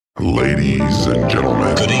Ladies and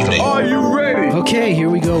gentlemen, Good evening. are you ready? Okay, here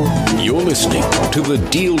we go. You're listening to the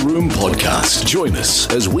Deal Room Podcast. Join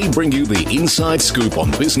us as we bring you the inside scoop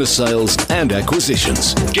on business sales and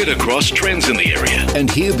acquisitions. Get across trends in the area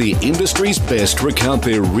and hear the industry's best recount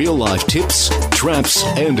their real-life tips, traps,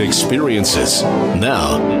 and experiences.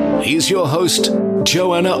 Now, here's your host,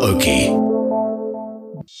 Joanna Oakey.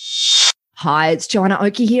 Hi, it's Joanna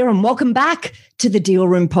Oakey here, and welcome back to the Deal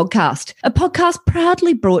Room Podcast, a podcast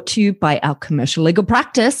proudly brought to you by our commercial legal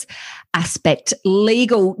practice, Aspect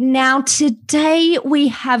Legal. Now, today we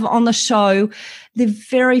have on the show the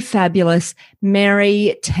very fabulous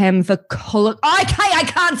Mary Tamvercola. Okay, I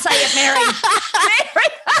can't say it, Mary.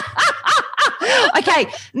 Okay,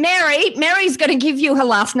 Mary's going to give you her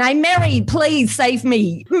last name. Mary, please save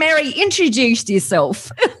me. Mary, introduce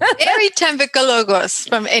yourself. Mary Tamvercola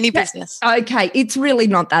from Any Business. Okay, it's really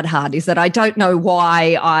not that hard, is it? I don't know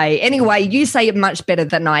why anyway, you say it much better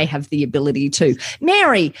than I have the ability to.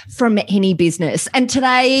 Mary from Any Business. And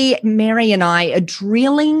today, Mary and I are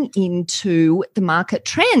drilling into the market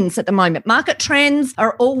trends at the moment. Market trends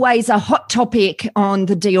are always a hot topic on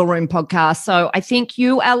the Deal Room Podcast. So I think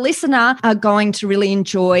you, our listener, are going to really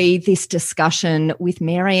enjoy this discussion with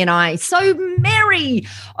Mary and I. So Mary,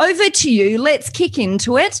 over to you. Let's kick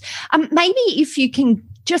into it. Maybe if you can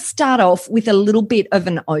just start off with a little bit of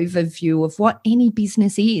an overview of what Any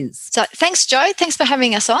Business is. So thanks, Joe. Thanks for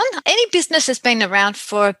having us on. Any Business has been around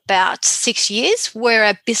for about 6 years. We're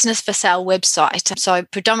a business for sale website. So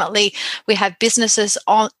predominantly we have businesses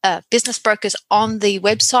on business brokers on the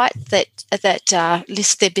website that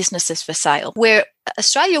list their businesses for sale. We're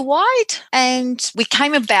Australia-wide, and we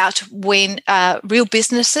came about when Real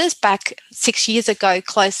Businesses back 6 years ago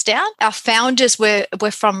closed down. Our founders were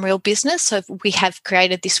from Real Business, so we have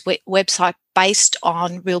created this website based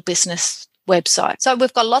on Real Business website. So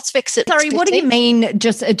we've got lots of expertise. Sorry, what do you mean,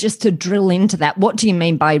 just to drill into that, what do you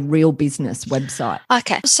mean by Real Business website?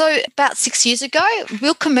 Okay, so about 6 years ago,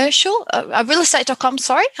 Real Commercial, realestate.com,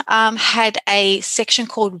 had a section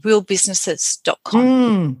called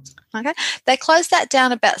realbusinesses.com. Okay, they closed that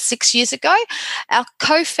down about 6 years ago. Our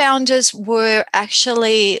co-founders were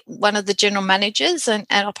actually one of the general managers and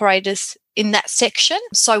operators in that section.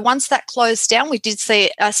 So once that closed down, we did see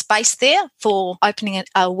a space there for opening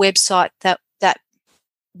a website that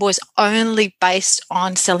was only based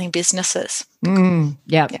on selling businesses.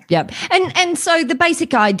 Yep. And so the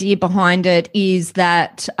basic idea behind it is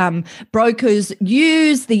that brokers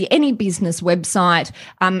use the Any Business website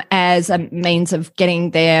as a means of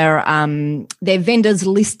getting their vendors'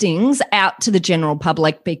 listings out to the general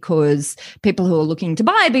public, because people who are looking to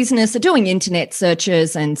buy a business are doing internet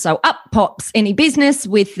searches, and so up pops Any Business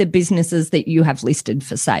with the businesses that you have listed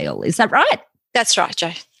for sale. Is that right? That's right,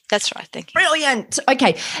 Joe. That's right. Thank you. Brilliant.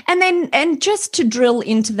 Okay. And just to drill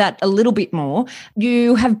into that a little bit more,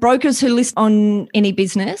 you have brokers who list on Any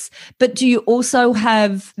Business, but do you also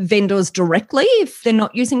have vendors directly if they're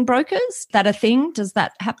not using brokers? Is that a thing? Does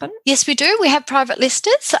that happen? Yes, we do. We have private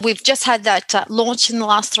listers. We've just had that launch in the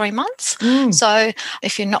last 3 months. So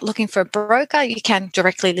if you're not looking for a broker, you can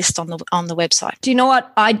directly list on the website. Do you know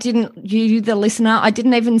what? You, the listener, I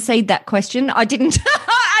didn't even see that question. I didn't even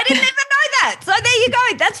know that. So there you go.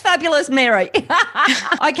 That's fabulous, Mary.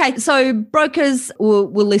 Okay, so brokers will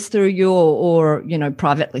list through you or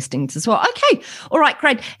private listings as well. Okay, all right,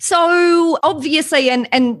 great. So obviously,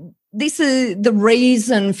 and this is the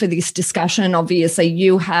reason for this discussion. Obviously,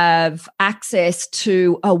 you have access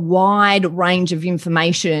to a wide range of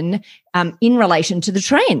information in relation to the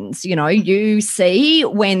trends. You see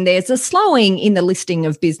when there's a slowing in the listing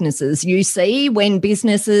of businesses. You see when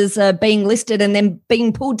businesses are being listed and then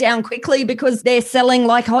being pulled down quickly because they're selling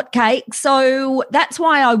like hotcakes. So that's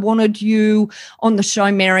why I wanted you on the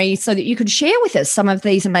show, Mary, so that you could share with us some of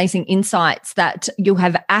these amazing insights that you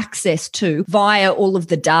have access to via all of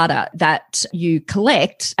the data that you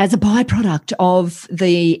collect as a byproduct of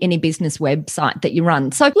the Any Business website that you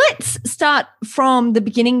run. So let's start from the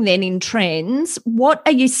beginning then in trends. What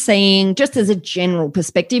are you seeing just as a general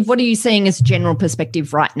perspective? What are you seeing as a general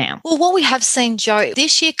perspective right now? Well, what we have seen, Joe,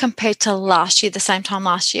 this year compared to last year, the same time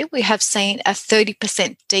last year, we have seen a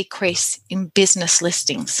 30% decrease in business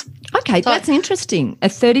listings. Okay, that's interesting. A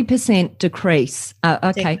 30% decrease.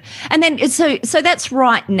 Okay. And then so that's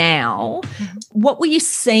right now. What were you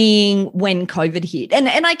seeing when COVID hit? And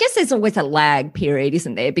I guess there's always a lag period,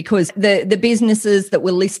 isn't there? Because the businesses that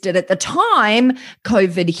were listed at the time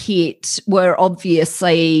COVID hit were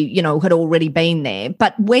obviously, had already been there.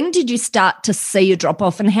 But when did you start to see a drop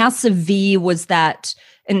off, and how severe was that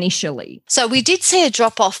initially? So we did see a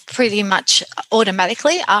drop-off pretty much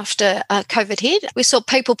automatically after COVID hit. We saw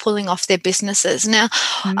people pulling off their businesses. Now,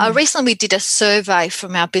 recently we did a survey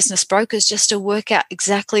from our business brokers just to work out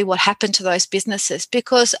exactly what happened to those businesses,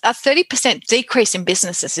 because a 30% decrease in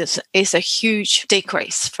businesses is a huge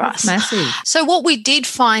decrease for us. Massive. So what we did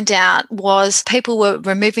find out was people were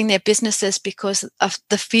removing their businesses because of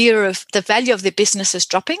the fear of the value of their businesses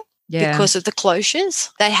dropping. Yeah. Because of the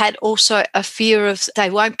closures. They had also a fear of they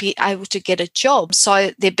won't be able to get a job,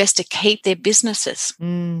 so they're best to keep their businesses.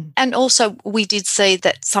 And also we did see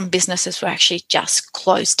that some businesses were actually just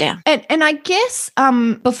closed down. And I guess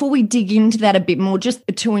before we dig into that a bit more, just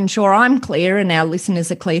to ensure I'm clear and our listeners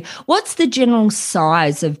are clear, what's the general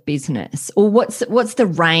size of business, or what's the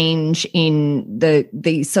range in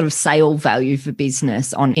the sort of sale value for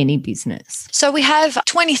business on any business? So we have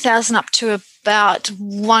 20,000 up to about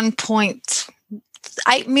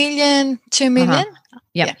 1.8 million, 2 million.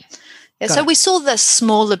 Yep. Yeah. So we saw the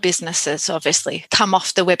smaller businesses obviously come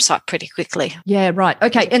off the website pretty quickly. Yeah, right.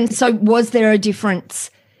 Okay. And so was there a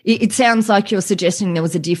difference? It sounds like you're suggesting there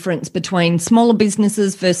was a difference between smaller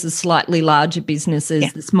businesses versus slightly larger businesses.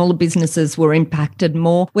 Yeah. The smaller businesses were impacted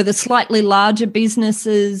more. Were the slightly larger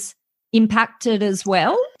businesses impacted as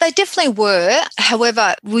well? They definitely were.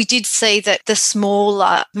 However, we did see that the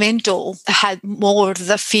smaller vendor had more of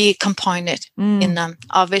the fear component in them.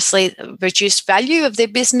 Obviously, reduced value of their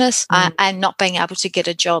business and not being able to get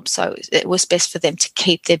a job. So it was best for them to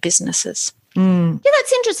keep their businesses. Yeah,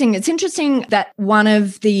 that's interesting. It's interesting that one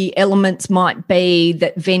of the elements might be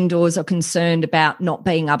that vendors are concerned about not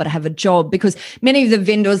being able to have a job, because many of the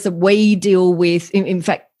vendors that we deal with, in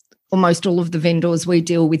fact, almost all of the vendors we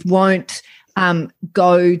deal with won't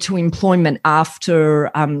go to employment after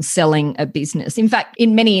selling a business. In fact,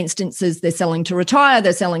 in many instances, they're selling to retire,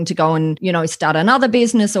 they're selling to go and, start another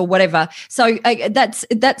business or whatever. So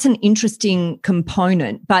that's an interesting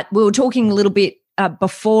component. But we were talking a little bit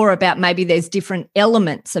before about maybe there's different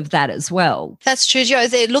elements of that as well. That's true, Jo.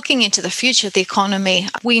 They're looking into the future of the economy.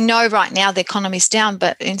 We know right now the economy's down,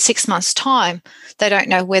 but in 6 months' time, they don't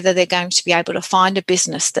know whether they're going to be able to find a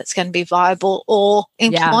business that's going to be viable or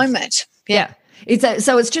employment. Yeah.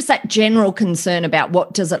 So it's just that general concern about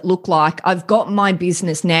what does it look like. I've got my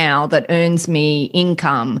business now that earns me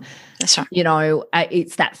income. That's right.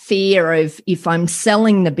 It's that fear of, if I'm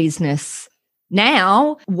selling the business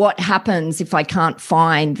now, what happens if I can't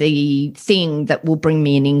find the thing that will bring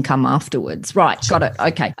me an income afterwards? Right, got it.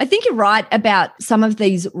 Okay. I think you're right about some of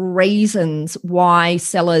these reasons why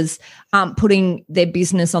sellers aren't putting their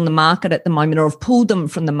business on the market at the moment, or have pulled them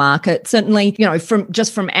from the market. Certainly,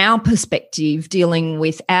 from our perspective, dealing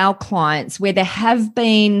with our clients, where there have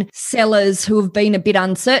been sellers who have been a bit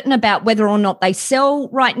uncertain about whether or not they sell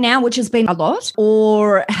right now, which has been a lot,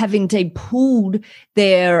 or have indeed pulled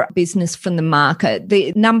their business from the market.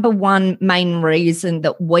 The number one main reason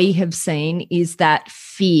that we have seen is that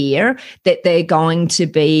fear that they're going to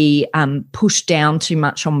be pushed down too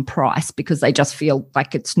much on price, because they just feel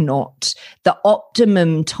like it's not the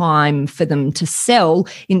optimum time for them to sell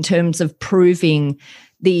in terms of proving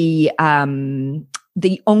the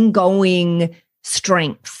ongoing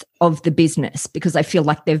strength of the business, because they feel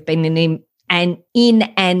like they've been in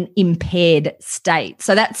an impaired state.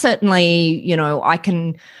 So that's certainly, I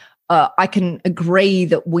can agree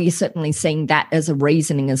that we're certainly seeing that as a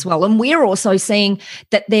reasoning as well. And we're also seeing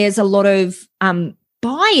that there's a lot of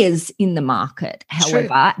buyers in the market,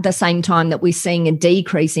 however, at the same time that we're seeing a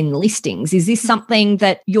decrease in listings. Is this something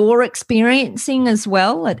that you're experiencing as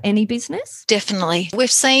well at any business? Definitely. We've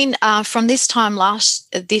seen from this time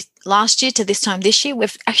last year to this time this year,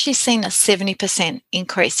 we've actually seen a 70%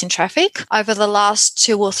 increase in traffic. Over the last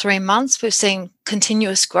 2 or 3 months, we've seen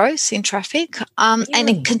continuous growth in traffic and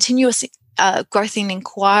a continuous growth in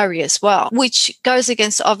inquiry as well, which goes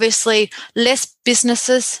against obviously less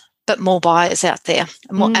businesses, but more buyers out there,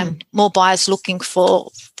 and more buyers looking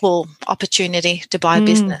for opportunity to buy a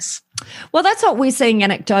business. Well, that's what we're seeing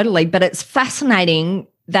anecdotally, but it's fascinating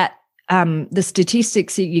that the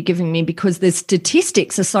statistics that you're giving me, because the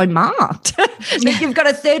statistics are so marked. You've got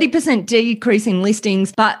a 30% decrease in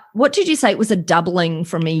listings, but what did you say? It was a doubling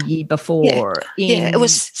from a year before. It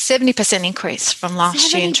was 70% increase from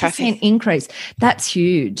last year in traffic. 70% increase. That's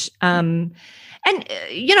huge. And,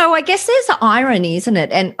 I guess there's an irony, isn't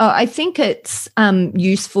it? And I think it's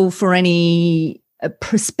useful for any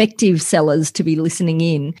prospective sellers to be listening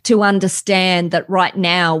in to understand that right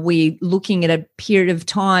now we're looking at a period of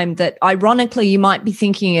time that, ironically, you might be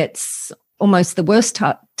thinking it's almost the worst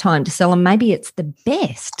time to sell and maybe it's the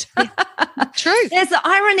best. True. There's the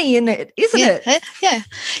irony in it, isn't it? Yeah.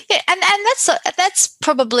 And that's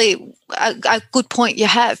probably a good point you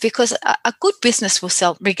have, because a good business will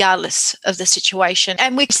sell regardless of the situation.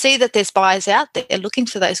 And we see that there's buyers out there looking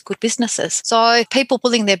for those good businesses. So people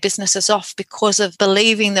pulling their businesses off because of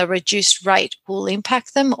believing the reduced rate will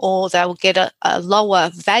impact them or they will get a lower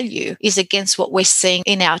value is against what we're seeing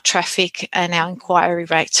in our traffic and our inquiry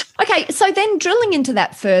rate. Okay, so then drilling into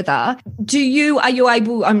that further, are you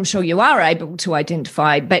able, I'm sure you are able to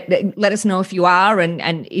identify, but let us know if you are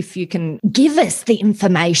and if you can give us the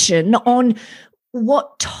information on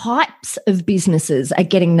what types of businesses are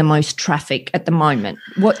getting the most traffic at the moment?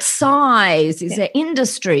 What size? Is there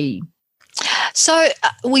industry? So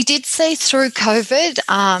we did see through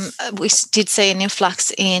COVID, we did see an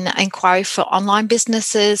influx in inquiry for online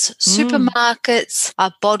businesses, supermarkets,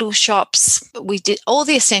 bottle shops. We did all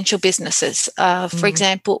the essential businesses. For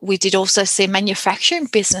example, we did also see manufacturing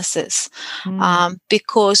businesses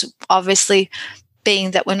because obviously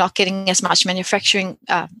being that we're not getting as much manufacturing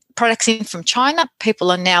products in from China,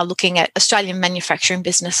 people are now looking at Australian manufacturing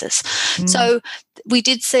businesses. So we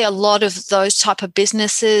did see a lot of those type of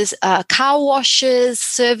businesses, car washes,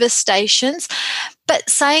 service stations. But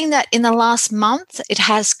saying that, in the last month, it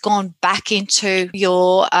has gone back into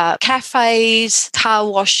your cafes, car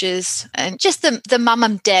washes, and just the mum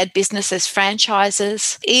and dad businesses,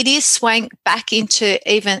 franchises. It is swaying back into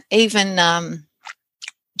even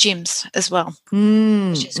gyms as well,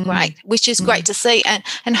 which is great to see,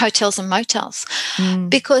 and hotels and motels,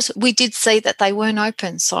 because we did see that they weren't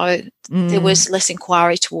open, so there was less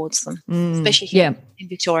inquiry towards them, especially here in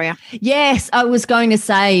Victoria. Yes, I was going to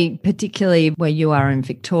say, particularly where you are in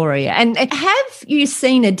Victoria. And have you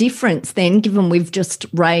seen a difference then, given we've just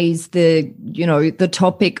raised the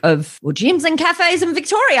topic of gyms and cafes in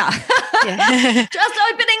Victoria? Just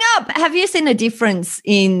opening up. Have you seen a difference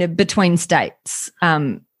between states?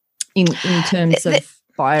 In terms of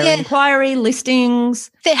buyer inquiry, listings?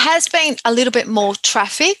 There has been a little bit more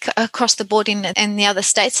traffic across the board in the other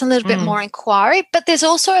states, a little bit more inquiry, but there's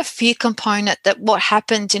also a fear component that what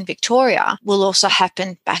happened in Victoria will also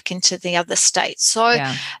happen back into the other states. So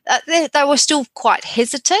they were still quite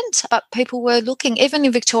hesitant, but people were looking, even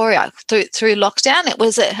in Victoria through lockdown, it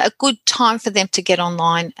was a good time for them to get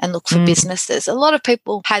online and look for businesses. A lot of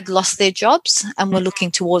people had lost their jobs and were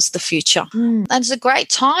looking towards the future. And it's a great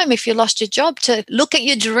time if you lost your job to look at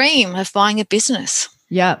your dream of buying a business.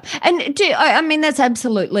 Yeah. And that's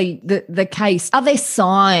absolutely the case. Are there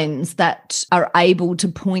signs that are able to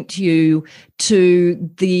point you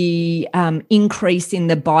to the increase in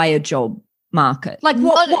the buyer job market? Like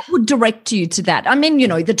what would direct you to that? I mean,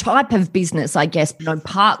 the type of business, I guess,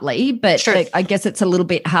 partly, but I guess it's a little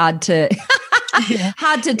bit hard to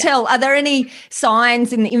tell. Are there any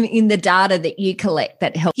signs in the data that you collect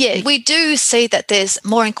that help? Yeah, we do see that there's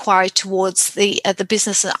more inquiry towards the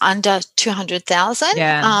businesses under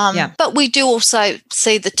 200,000. But we do also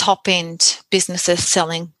see the top end businesses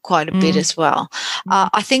selling quite a bit as well.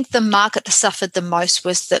 I think the market that suffered the most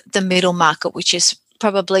was the middle market, which is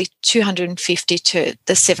probably 250 to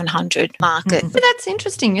the 700 market. But that's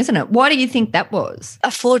interesting, isn't it? Why do you think that was?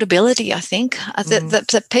 Affordability, I think.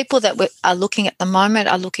 The people that are looking at the moment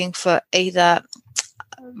are looking for either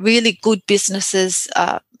really good businesses,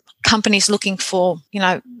 companies looking for,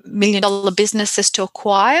 $1 million businesses to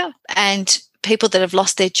acquire, and people that have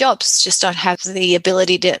lost their jobs just don't have the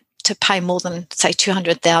ability to pay more than, say,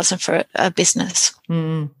 200,000 for a business.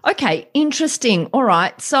 Okay, interesting. All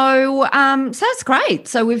right. So that's great.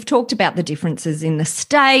 So we've talked about the differences in the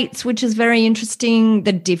states, which is very interesting,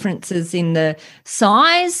 the differences in the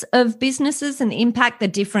size of businesses and the impact, the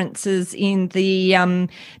differences in the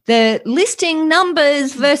listing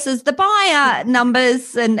numbers versus the buyer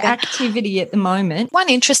numbers and activity at the moment. One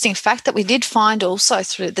interesting fact that we did find also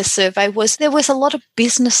through the survey was there was a lot of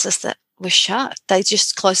businesses that were shut. They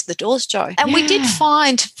just closed the doors, Jo. And we did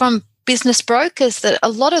find from business brokers that a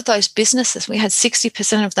lot of those businesses, we had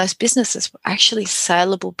 60% of those businesses were actually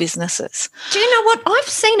saleable businesses. Do you know what? I've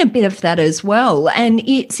seen a bit of that as well, and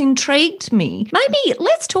it's intrigued me. Maybe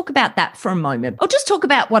let's talk about that for a moment. I'll just talk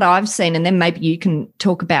about what I've seen, and then maybe you can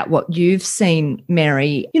talk about what you've seen,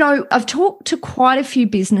 Mary. I've talked to quite a few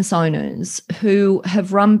business owners who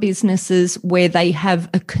have run businesses where they have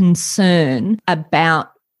a concern about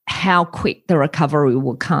how quick the recovery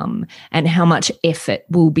will come and how much effort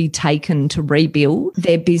will be taken to rebuild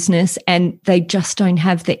their business, and they just don't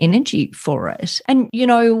have the energy for it. And,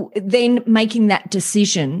 then making that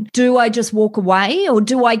decision, do I just walk away or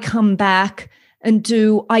do I come back and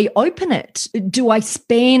do I open it? Do I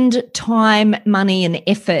spend time, money and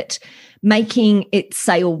effort making it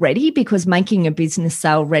sale ready, because making a business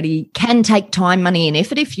sale ready can take time, money and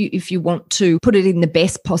effort if you want to put it in the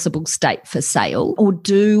best possible state for sale? Or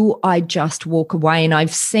do I just walk away? And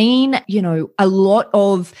I've seen, a lot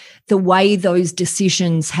of the way those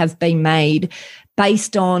decisions have been made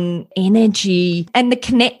based on energy and the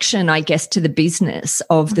connection, I guess, to the business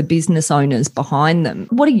of the business owners behind them.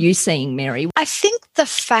 What are you seeing, Mary? I think the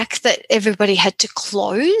fact that everybody had to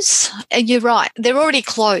close, and you're right, they're already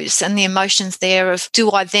closed, and the emotions there of,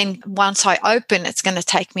 do I then, once I open, it's going to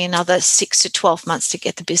take me another 6 to 12 months to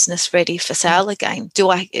get the business ready for sale again.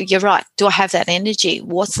 You're right, do I have that energy?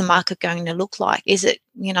 What's the market going to look like? Is it,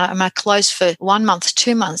 am I closed for 1 month,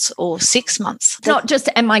 2 months, or 6 months? It's not just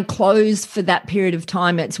am I closed for that period of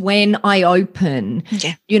time. It's when I open,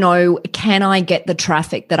 can I get the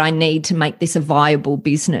traffic that I need to make this a viable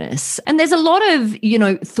business? And there's a lot of,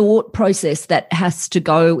 thought process that has to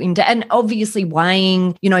go into, and obviously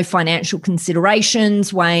weighing, financial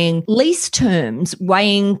considerations, weighing lease terms,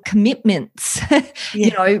 weighing commitments,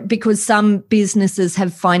 because some businesses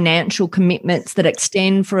have financial commitments that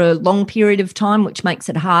extend for a long period of time, which makes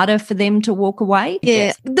it harder for them to walk away.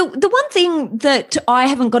 Yeah. The one thing that I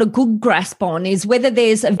haven't got a good grasp on is whether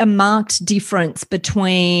there's a marked difference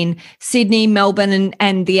between Sydney, Melbourne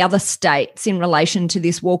and the other states in relation to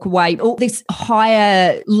this walk away, or this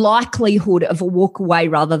higher likelihood of a walk away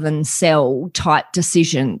rather than sell type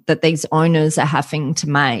decision that these owners are having to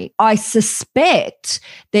make. I suspect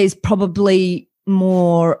there's probably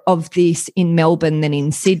more of this in Melbourne than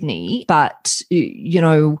in Sydney, but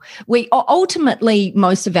we ultimately,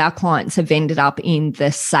 most of our clients have ended up in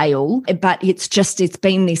the sale, but it's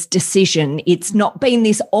been this decision. It's not been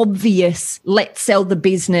this obvious let's sell the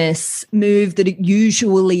business move that it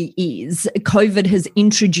usually is. COVID has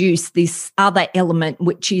introduced this other element,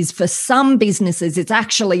 which is, for some businesses, it's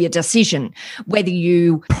actually a decision whether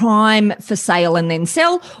you prime for sale and then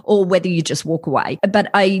sell, or whether you just walk away. But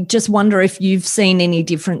I just wonder if you've seen any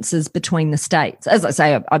differences between the states. As I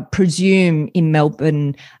say, I presume in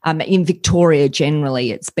Melbourne, in Victoria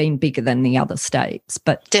generally, it's been bigger than the other states.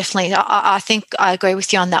 But definitely, I think I agree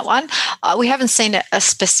with you on that one. We haven't seen a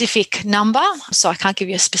specific number, so I can't give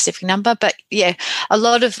you a specific number. But yeah, a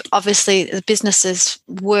lot of, obviously, the businesses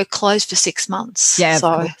were closed for 6 months.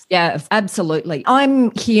 Yeah, absolutely.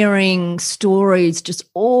 I'm hearing stories just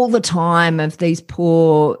all the time of these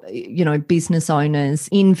poor, business owners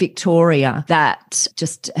in Victoria that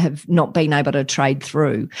just have not been able to trade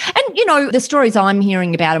through. And, the stories I'm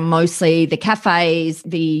hearing about are mostly the cafes,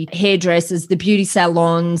 the hairdressers, the beauty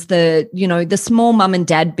salons, the small mum and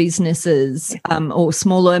dad businesses, or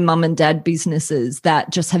smaller mum and dad businesses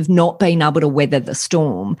that just have not been able to weather the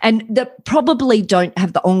storm, and that probably don't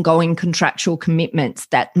have the ongoing contractual commitments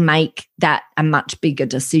that make that a much bigger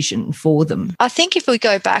decision for them. I think if we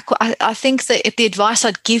go back, I think that if the advice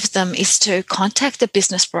I'd give them is to contact a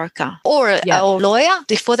business broker or a lawyer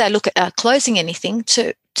before they look at closing anything,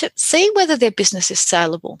 to see whether their business is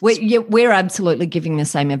saleable. We're absolutely giving the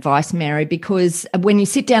same advice, Mary, because when you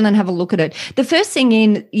sit down and have a look at it, the first thing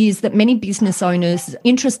is that many business owners,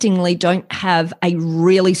 interestingly, don't have a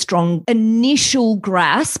really strong initial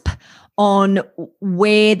grasp on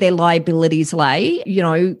where their liabilities lay.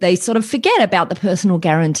 They sort of forget about the personal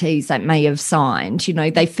guarantees they may have signed.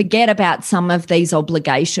 They forget about some of these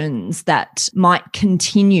obligations that might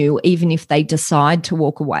continue even if they decide to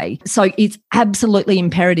walk away. So it's absolutely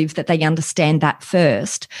imperative that they understand that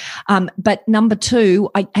first. But number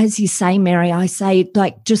two, as you say, Mary, I say,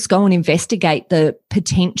 just go and investigate the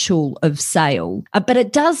potential of sale. But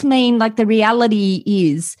it does mean, the reality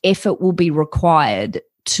is effort will be required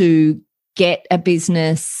to get a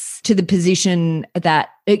business to the position that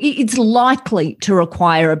it's likely to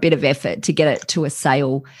require a bit of effort to get it to a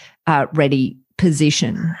sale ready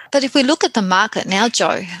position. But if we look at the market now,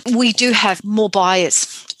 Jo, we do have more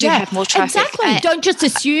buyers, have more traffic. Exactly. Don't just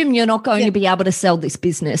assume you're not going to be able to sell this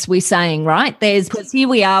business. We're saying, right, because here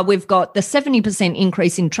we are, we've got the 70%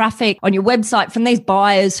 increase in traffic on your website from these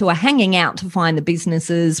buyers who are hanging out to find the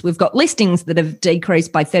businesses. We've got listings that have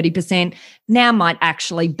decreased by 30%. Now might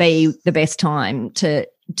actually be the best time to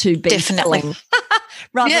be selling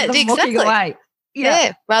rather than walking away.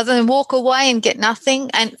 Yeah, rather than walk away and get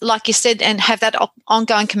nothing, and like you said, and have that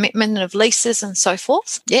ongoing commitment of leases and so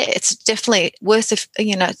forth. Yeah, it's definitely worth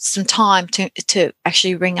some time to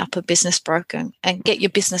actually ring up a business broker and get your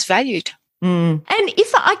business valued. And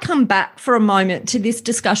if I come back for a moment to this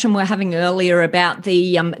discussion we're having earlier about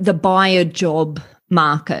the buyer job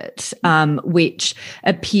market, which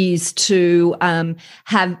appears to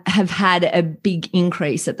have had a big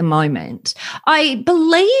increase at the moment. I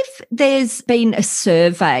believe there's been a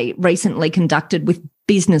survey recently conducted with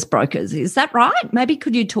business brokers. Is that right? Maybe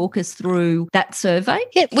could you talk us through that survey?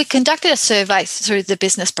 Yeah, we conducted a survey through the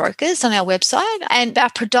business brokers on our website, and our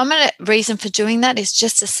predominant reason for doing that is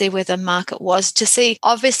just to see where the market was, to see,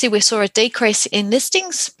 obviously we saw a decrease in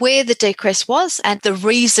listings, where the decrease was, and the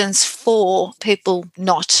reasons for people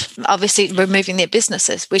not obviously removing their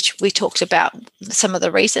businesses, which we talked about some of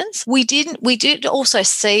the reasons. We did also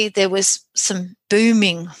see there was some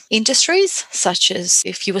booming industries, such as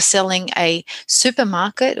if you were selling a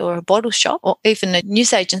supermarket or a bottle shop or even a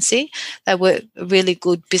news agency, they were really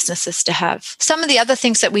good businesses to have. Some of the other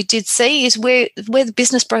things that we did see is where the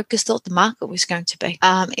business brokers thought the market was going to be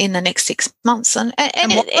in the next 6 months. And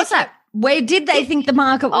what was that? Where did they think the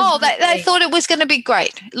market was? They thought it was going to be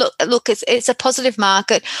great. Look, it's a positive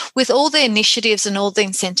market with all the initiatives and all the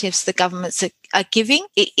incentives the governments are giving.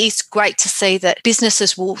 It is great to see that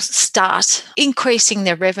businesses will start increasing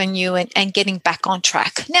their revenue and getting back on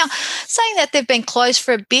track. Now, saying that they've been closed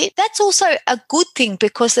for a bit, that's also a good thing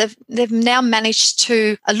because they've now managed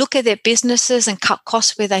to look at their businesses and cut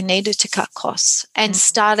costs where they needed to cut costs and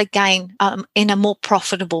start again in a more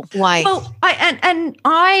profitable way. Well,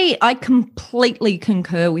 I completely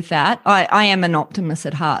concur with that. I am an optimist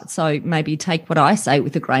at heart, so maybe take what I say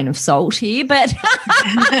with a grain of salt here, but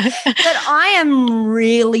but I am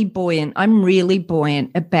really buoyant. I'm really buoyant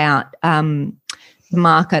about the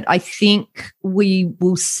market. I think we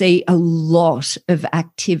will see a lot of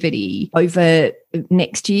activity over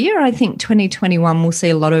next year. I think 2021 we'll see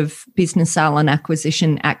a lot of business sale and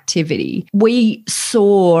acquisition activity. We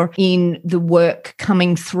saw in the work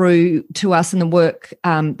coming through to us and the work,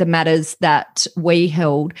 the matters that we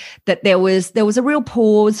held, that there was a real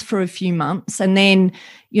pause for a few months, and then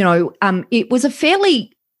it was a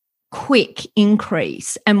fairly quick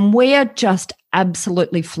increase, and we're just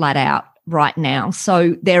absolutely flat out right now.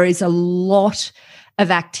 So there is a lot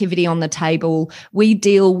of activity on the table. We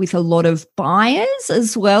deal with a lot of buyers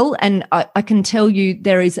as well, and I can tell you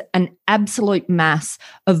there is an absolute mass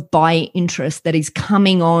of buyer interest that is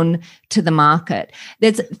coming on to the market.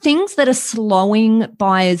 There's things that are slowing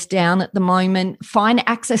buyers down at the moment.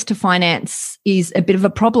 Access to finance is a bit of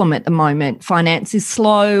a problem at the moment. Finance is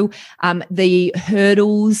slow. The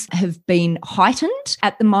hurdles have been heightened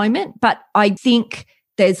at the moment, but I think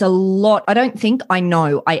there's a lot.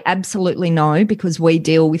 I absolutely know, because we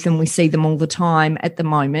deal with them, we see them all the time at the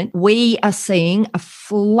moment. We are seeing a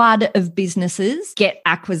flood of businesses get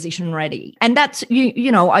acquisition ready. And that's,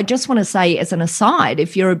 I just want to say as an aside,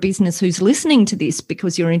 if you're a business who's listening to this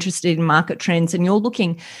because you're interested in market trends and you're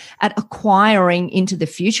looking at acquiring into the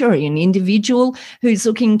future, an individual who's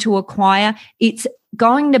looking to acquire, it's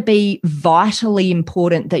going to be vitally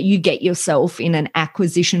important that you get yourself in an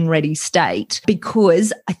acquisition ready state,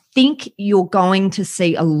 because I think you're going to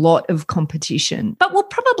see a lot of competition. But we'll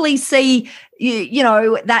probably see,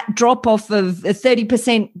 that drop off of a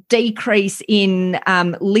 30% decrease in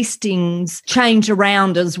listings change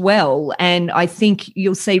around as well. And I think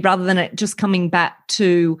you'll see, rather than it just coming back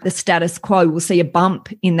to the status quo, we'll see a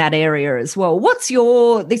bump in that area as well.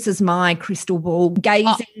 This is my crystal ball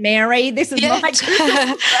gazing, Mary. This is my crystal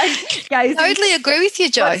ball gazing. Totally agree with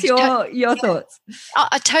you, Jo. What's your thoughts?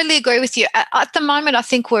 I totally agree with you. At the moment, I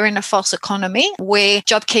think we're in a false economy where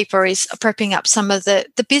JobKeeper is prepping up some of the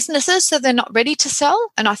businesses so they're not ready to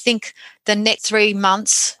sell. And I think the next 3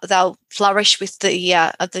 months they'll flourish with the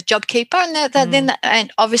JobKeeper, and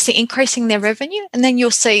and obviously increasing their revenue, and then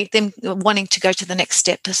you'll see them wanting to go to the next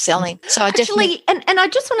step of selling. So I just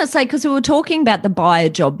want to say, because we were talking about the buyer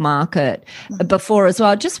job market before as well,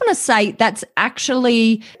 I just want to say that's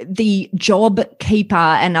actually the JobKeeper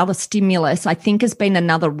and other stimulus, I think, has been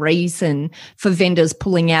another reason for vendors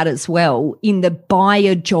pulling out as well in the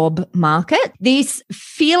buyer job market. This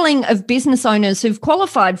feeling of business owners who've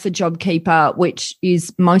qualified for JobKeeper, which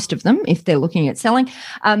is most of them, if they're looking at selling,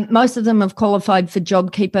 most of them have qualified for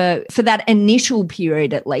JobKeeper for that initial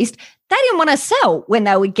period at least. They didn't want to sell when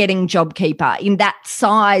they were getting JobKeeper in that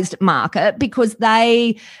sized market because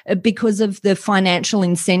of the financial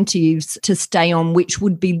incentives to stay on, which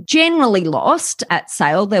would be generally lost at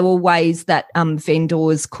sale. There were ways that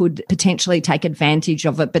vendors could potentially take advantage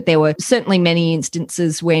of it, but there were certainly many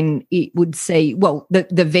instances when it would see,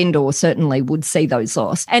 the vendor certainly would see those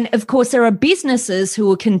lost. And of course, there are businesses who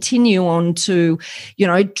will continue on to,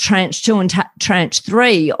 tranche 2 and tranche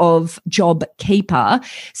 3 of JobKeeper.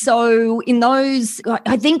 So in those,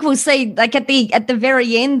 I think we'll see, like at the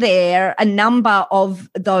very end there, a number of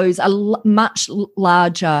those, much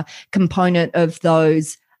larger component of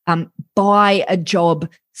those buy a job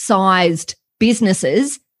sized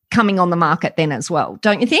businesses coming on the market then as well,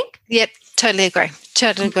 don't you think? Yep, totally agree.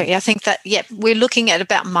 Totally agree. I think that, we're looking at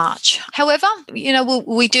about March. However,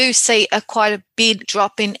 we do see quite a big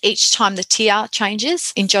drop in each time the TR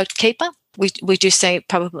changes in JobKeeper. We do see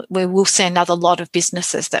we will see another lot of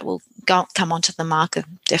businesses that will come onto the market,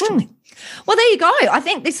 definitely. Well, there you go. I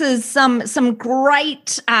think this is some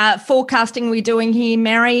great forecasting we're doing here,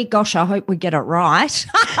 Mary. Gosh, I hope we get it right.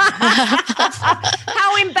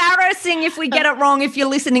 How embarrassing if we get it wrong, if you're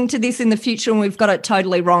listening to this in the future and we've got it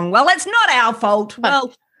totally wrong. Well, it's not our fault.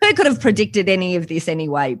 Well, who could have predicted any of this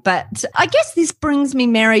anyway? But I guess this brings me,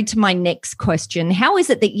 Mary, to my next question. How is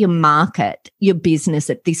it that you market your business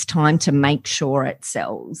at this time to make sure it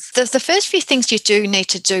sells? The first few things you do need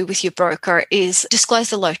to do with your broker is disclose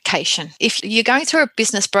the location. If you're going through a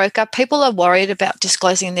business broker, people are worried about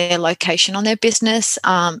disclosing their location on their business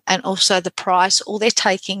and also the price or their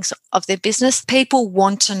takings of their business. People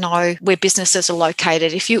want to know where businesses are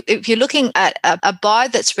located. If you're looking at a buyer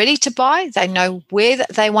that's ready to buy, they know where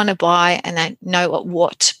they want to buy and they know at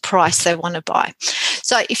what price they want to buy.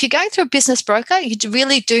 So if you're going through a business broker, you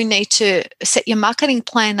really do need to set your marketing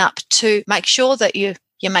plan up to make sure that you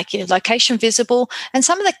make your location visible and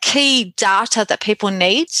some of the key data that people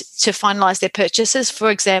need to finalize their purchases, for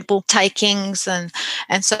example, takings and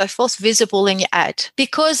so forth, visible in your ad.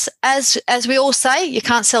 Because as we all say, you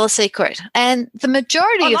can't sell a secret. And the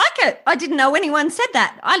majority I like it. I didn't know anyone said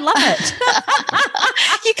that. I love it.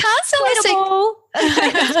 You can't sell a secret.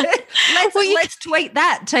 Let's tweet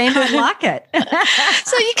that, team. I like it.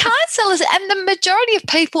 So you can't sell it. And the majority of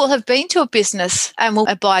people have been to a business and will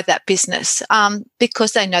buy that business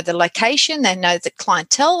because they know the location, they know the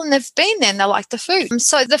clientele, and they've been there and they like the food.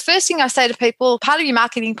 So the first thing I say to people, part of your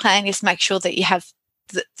marketing plan is make sure that you have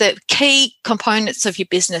the key components of your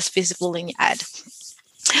business visible in your ad.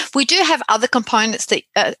 We do have other components that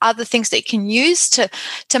other things that you can use to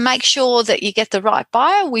make sure that you get the right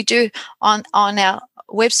buyer. We do on our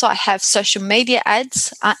website have social media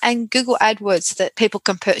ads and Google AdWords that people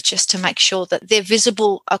can purchase to make sure that they're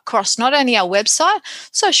visible across not only our website,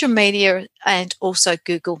 social media, and also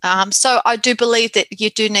Google. So I do believe that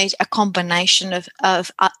you do need a combination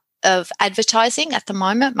of advertising at the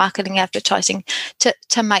moment, marketing advertising, to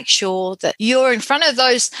make sure that you're in front of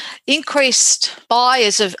those increased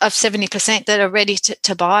buyers of 70% that are ready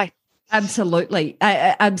to buy. Absolutely.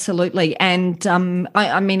 Absolutely. And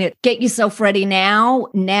I mean, get yourself ready now.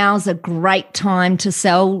 Now's a great time to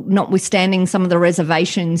sell, notwithstanding some of the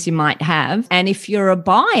reservations you might have. And if you're a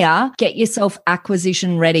buyer, get yourself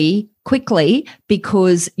acquisition ready quickly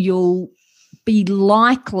because you'll be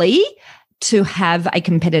likely to have a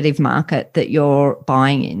competitive market that you're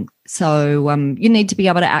buying in. So you need to be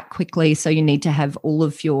able to act quickly. So you need to have all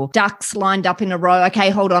of your ducks lined up in a row. Okay,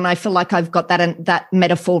 hold on. I feel like I've got that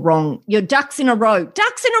metaphor wrong. Your ducks in a row.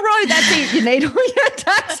 Ducks in a row. That's it. You need all your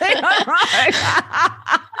ducks in a row.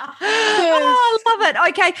 Oh, I love it.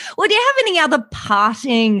 Okay. Well, do you have any other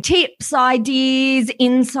parting tips, ideas,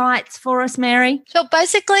 insights for us, Mary? So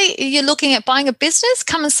basically, you're looking at buying a business,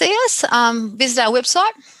 come and see us. Visit our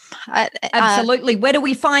website. Absolutely. Where do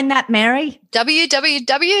we find that, Mary?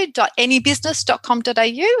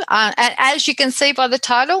 www.anybusiness.com.au. And as you can see by the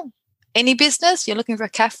title, any business, you're looking for a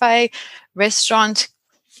cafe, restaurant,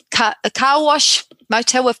 a car wash,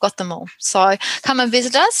 motel, we've got them all. So come and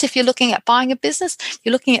visit us. If you're looking at buying a business,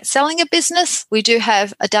 you're looking at selling a business, we do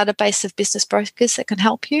have a database of business brokers that can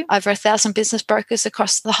help you. Over 1,000 business brokers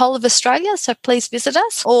across the whole of Australia. So please visit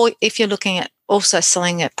us. Or if you're looking at also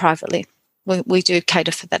selling it privately, we do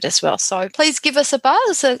cater for that as well. So please give us a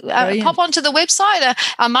buzz. Pop onto the website.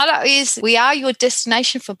 Our motto is, we are your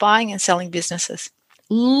destination for buying and selling businesses.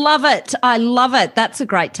 Love it. I love it. That's a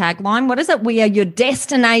great tagline. What is it? We are your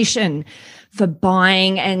destination for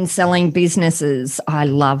buying and selling businesses. I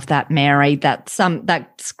love that, Mary. That's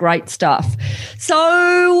great stuff.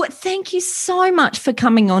 So thank you so much for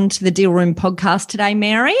coming on to the Deal Room podcast today,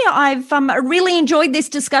 Mary. I've really enjoyed this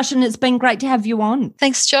discussion. It's been great to have you on.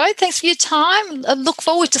 Thanks, Jo. Thanks for your time. I look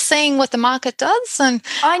forward to seeing what the market does. And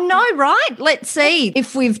I know, right? Let's see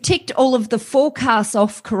if we've ticked all of the forecasts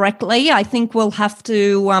off correctly. I think we'll have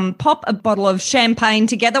to pop a bottle of champagne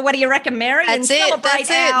together. What do you reckon, Mary? That's and it.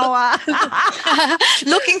 Celebrate our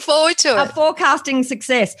looking forward to a forecasting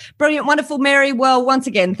success. Brilliant, wonderful, Mary. Well, once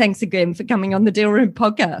again, thanks again for coming on the Deal Room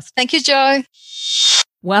podcast. Thank you, Jo.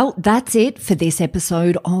 Well, that's it for this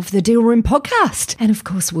episode of the Deal Room podcast. And of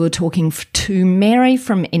course, we're talking to Mary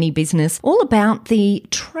from Any Business all about the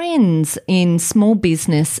trends in small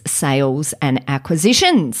business sales and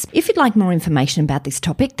acquisitions. If you'd like more information about this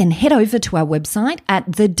topic, then head over to our website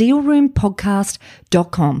at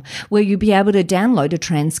thedealroompodcast.com, where you'll be able to download a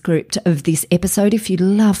transcript of this episode if you'd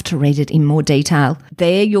love to read it in more detail.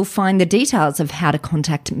 There you'll find the details of how to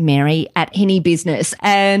contact Mary at Any Business.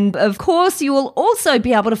 And of course, you will also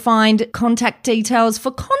be able to find contact details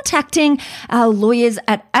for contacting our lawyers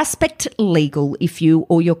at Aspect Legal if you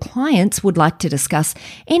or your clients would like to discuss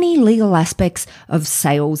any legal aspects of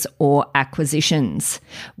sales or acquisitions.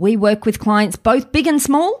 We work with clients both big and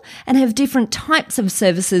small and have different types of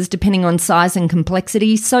services depending on size and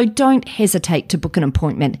complexity, so don't hesitate to book an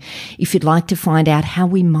appointment if you'd like to find out how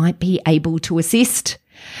we might be able to assist.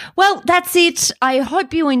 Well, that's it. I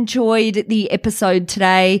hope you enjoyed the episode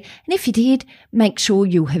today. And if you did, make sure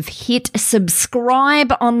you have hit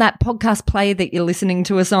subscribe on that podcast player that you're listening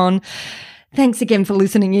to us on. Thanks again for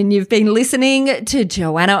listening in. You've been listening to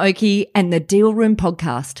Joanna Oakey and the Deal Room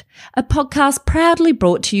Podcast, a podcast proudly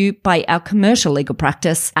brought to you by our commercial legal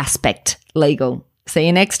practice, Aspect Legal. See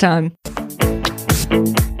you next time.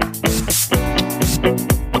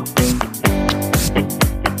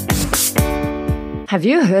 Have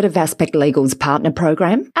you heard of Aspect Legal's partner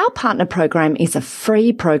program? Our partner program is a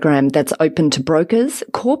free program that's open to brokers,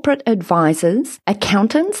 corporate advisors,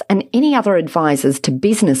 accountants, and any other advisors to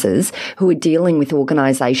businesses who are dealing with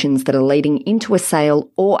organisations that are leading into a sale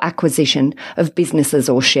or acquisition of businesses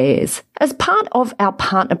or shares. As part of our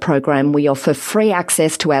partner program, we offer free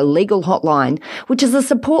access to our legal hotline, which is a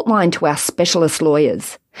support line to our specialist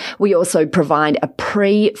lawyers. We also provide a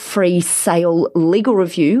free sale legal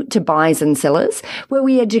review to buyers and sellers, where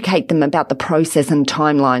we educate them about the process and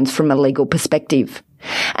timelines from a legal perspective.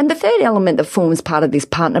 And the third element that forms part of this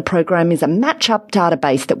partner program is a match-up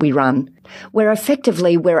database that we run, where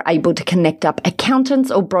effectively we're able to connect up accountants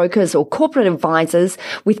or brokers or corporate advisors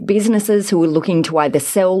with businesses who are looking to either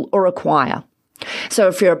sell or acquire. So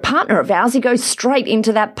if you're a partner of ours, you go straight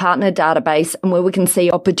into that partner database, and where we can see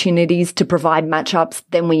opportunities to provide matchups,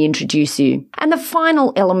 then we introduce you. And the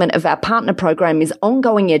final element of our partner program is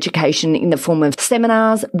ongoing education in the form of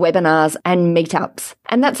seminars, webinars, and meetups.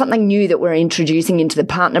 And that's something new that we're introducing into the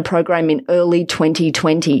partner program in early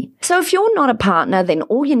 2020. So if you're not a partner, then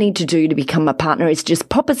all you need to do to become a partner is just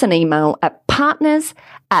pop us an email at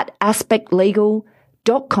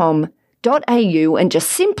partners@aspectlegal.com.au and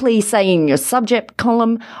just simply say in your subject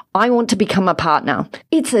column, I want to become a partner.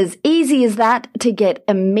 It's as easy as that to get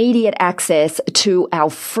immediate access to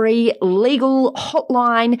our free legal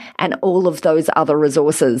hotline and all of those other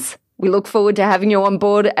resources. We look forward to having you on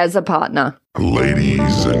board as a partner.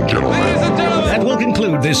 Ladies and gentlemen. That will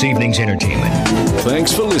conclude this evening's entertainment.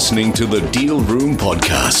 Thanks for listening to the Deal Room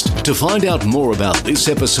Podcast. To find out more about this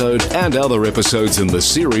episode and other episodes in the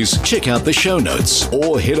series, check out the show notes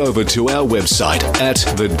or head over to our website at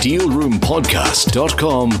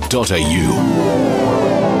thedealroompodcast.com.au.